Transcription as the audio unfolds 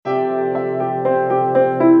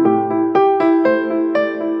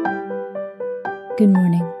Good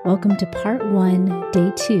morning. Welcome to part 1,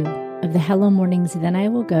 day 2 of the Hello Mornings Then I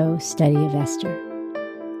Will Go study of Esther.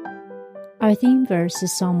 Our theme verse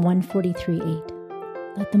is Psalm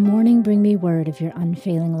 143:8. Let the morning bring me word of your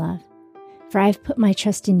unfailing love, for I have put my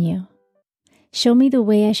trust in you. Show me the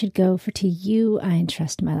way I should go, for to you I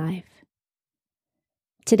entrust my life.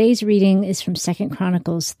 Today's reading is from 2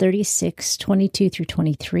 Chronicles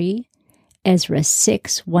 36:22-23, Ezra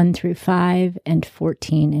 6:1-5, and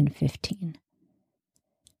 14 and 15.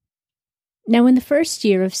 Now in the first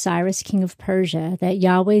year of Cyrus king of Persia, that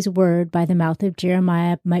Yahweh's word by the mouth of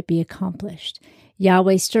Jeremiah might be accomplished,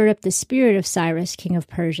 Yahweh stirred up the spirit of Cyrus king of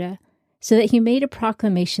Persia, so that he made a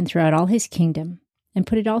proclamation throughout all his kingdom, and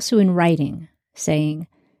put it also in writing, saying,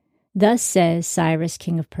 Thus says Cyrus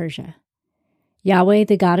king of Persia, Yahweh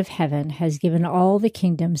the God of heaven has given all the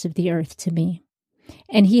kingdoms of the earth to me,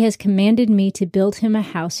 and he has commanded me to build him a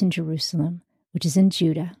house in Jerusalem, which is in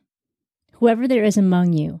Judah. Whoever there is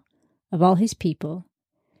among you, of all his people,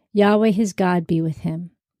 Yahweh his God be with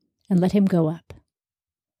him, and let him go up.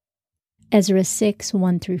 Ezra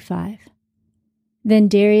 6:1-5. Then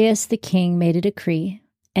Darius the king made a decree,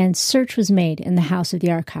 and search was made in the house of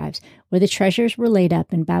the archives, where the treasures were laid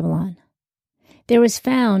up in Babylon. There was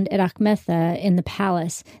found at Achmetha in the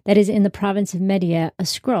palace, that is in the province of Media, a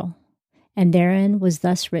scroll, and therein was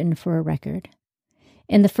thus written for a record.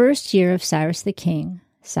 In the first year of Cyrus the king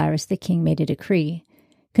made a decree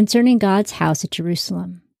concerning God's house at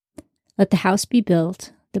Jerusalem. Let the house be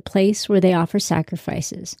built, the place where they offer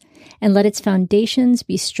sacrifices, and let its foundations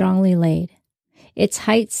be strongly laid, its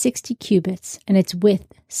height 60 cubits, and its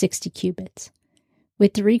width 60 cubits,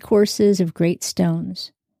 with 3 courses of great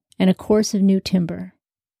stones, and a course of new timber.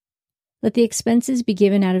 Let the expenses be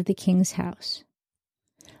given out of the king's house.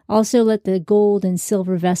 Also let the gold and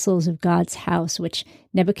silver vessels of God's house, which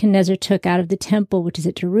Nebuchadnezzar took out of the temple which is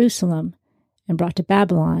at Jerusalem, and brought to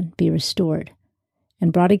Babylon, be restored,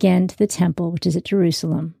 and brought again to the temple which is at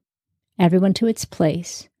Jerusalem, everyone to its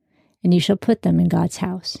place, and you shall put them in God's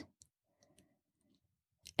house.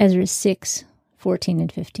 Ezra 6:14 and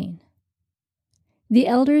 15. The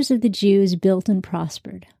elders of the Jews built and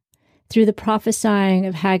prospered. Through the prophesying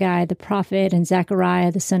of Haggai the prophet and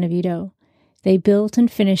Zechariah the son of Iddo, they built and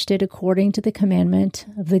finished it according to the commandment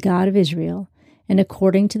of the God of Israel, and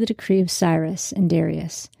according to the decree of Cyrus and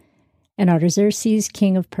Darius, and Artaxerxes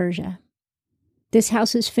king of Persia. This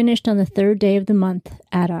house was finished on the 3rd day of the month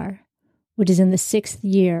Adar, which is in the 6th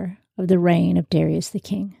year of the reign of Darius the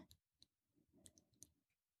king.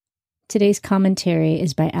 Today's commentary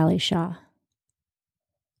is by Ali Shah.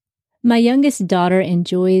 My youngest daughter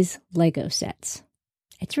enjoys Lego sets.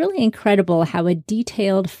 It's really incredible how a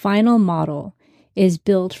detailed final model is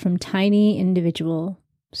built from tiny individual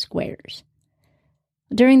squares.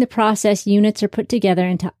 During the process, units are put together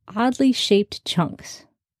into oddly shaped chunks.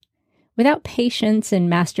 Without patience and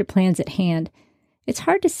master plans at hand, it's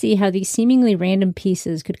hard to see how these seemingly random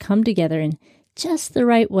pieces could come together in just the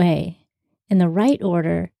right way, in the right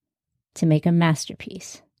order, to make a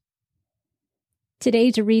masterpiece.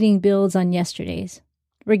 Today's reading builds on yesterday's.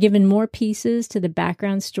 We're given more pieces to the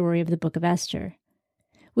background story of the book of Esther.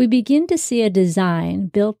 We begin to see a design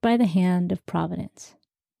built by the hand of providence.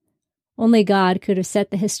 Only God could have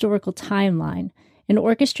set the historical timeline and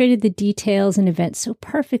orchestrated the details and events so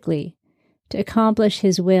perfectly to accomplish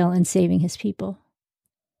his will in saving his people.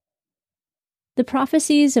 The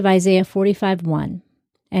prophecies of Isaiah 45:1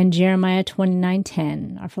 and Jeremiah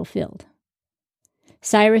 29:10 are fulfilled.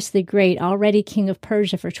 Cyrus the Great, already king of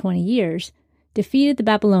Persia for 20 years, defeated the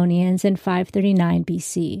Babylonians in 539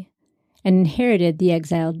 BC and inherited the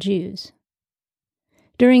exiled Jews.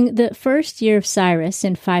 During the first year of Cyrus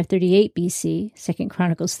in 538 BC, 2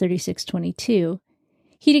 Chronicles 36:22,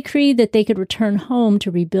 he decreed that they could return home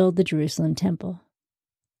to rebuild the Jerusalem temple.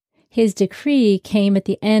 His decree came at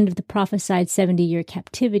the end of the prophesied 70-year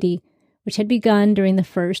captivity, which had begun during the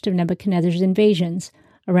first of Nebuchadnezzar's invasions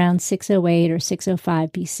around 608 or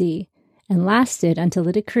 605 BC, and lasted until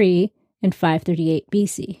the decree in 538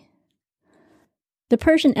 BC. The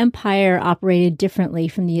Persian Empire operated differently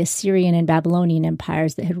from the Assyrian and Babylonian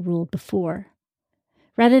empires that had ruled before.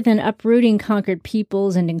 Rather than uprooting conquered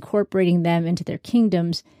peoples and incorporating them into their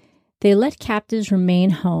kingdoms, they let captives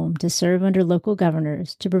remain home to serve under local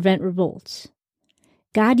governors to prevent revolts.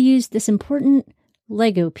 God used this important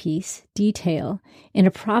Lego piece detail in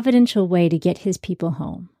a providential way to get his people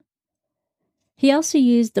home. He also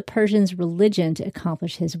used the Persians' religion to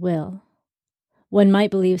accomplish his will. One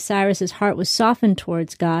might believe Cyrus's heart was softened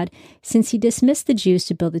towards God since he dismissed the Jews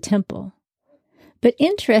to build the temple. But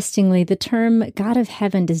interestingly, the term God of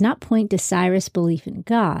heaven does not point to Cyrus' belief in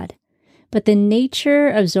God, but the nature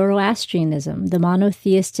of Zoroastrianism, the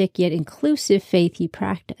monotheistic yet inclusive faith he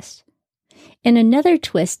practiced. In another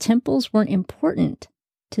twist, temples weren't important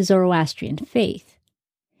to Zoroastrian faith.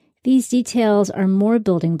 These details are more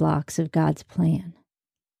building blocks of God's plan.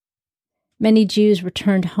 Many Jews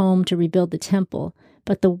returned home to rebuild the temple,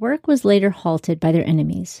 but the work was later halted by their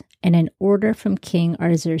enemies and an order from King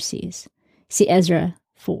Artaxerxes. See Ezra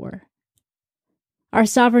 4. Our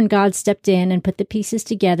sovereign God stepped in and put the pieces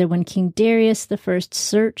together when King Darius I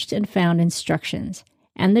searched and found instructions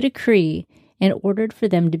and the decree and ordered for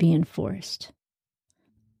them to be enforced.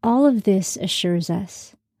 All of this assures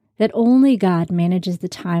us that only God manages the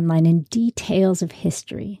timeline and details of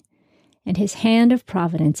history, and his hand of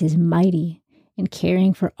providence is mighty in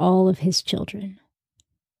caring for all of his children.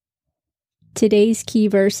 Today's key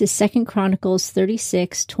verse is 2 Chronicles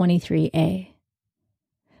 36:23a.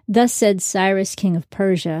 Thus said Cyrus, king of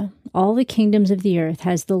Persia, all the kingdoms of the earth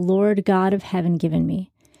has the Lord God of heaven given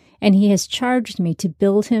me, and he has charged me to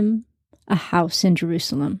build him a house in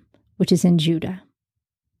Jerusalem, which is in Judah.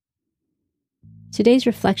 Today's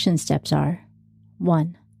reflection steps are: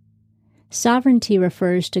 1. Sovereignty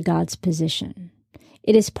refers to God's position.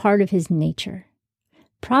 It is part of his nature.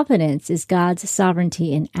 Providence is God's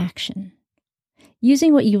sovereignty in action.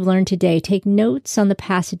 Using what you've learned today, take notes on the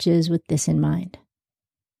passages with this in mind.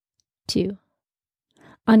 2.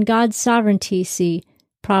 On God's sovereignty, see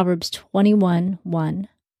Proverbs 21:1,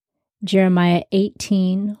 Jeremiah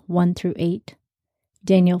 18:1-8,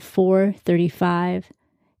 Daniel 4:35,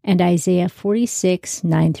 and Isaiah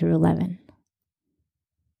 46:9-11.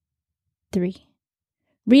 3.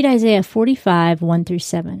 Read Isaiah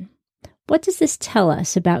 45:1-7. What does this tell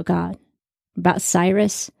us about God, about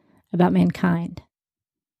Cyrus, about mankind?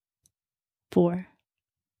 4.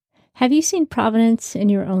 Have you seen providence in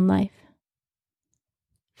your own life?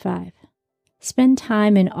 5. Spend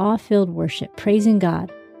time in awe-filled worship, praising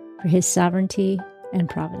God for his sovereignty and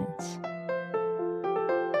providence.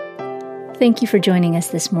 Thank you for joining us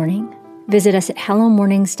this morning. Visit us at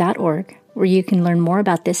hellomornings.org, where you can learn more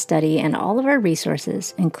about this study and all of our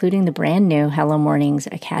resources, including the brand new Hello Mornings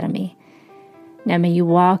Academy. Now may you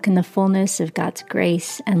walk in the fullness of God's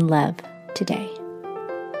grace and love today.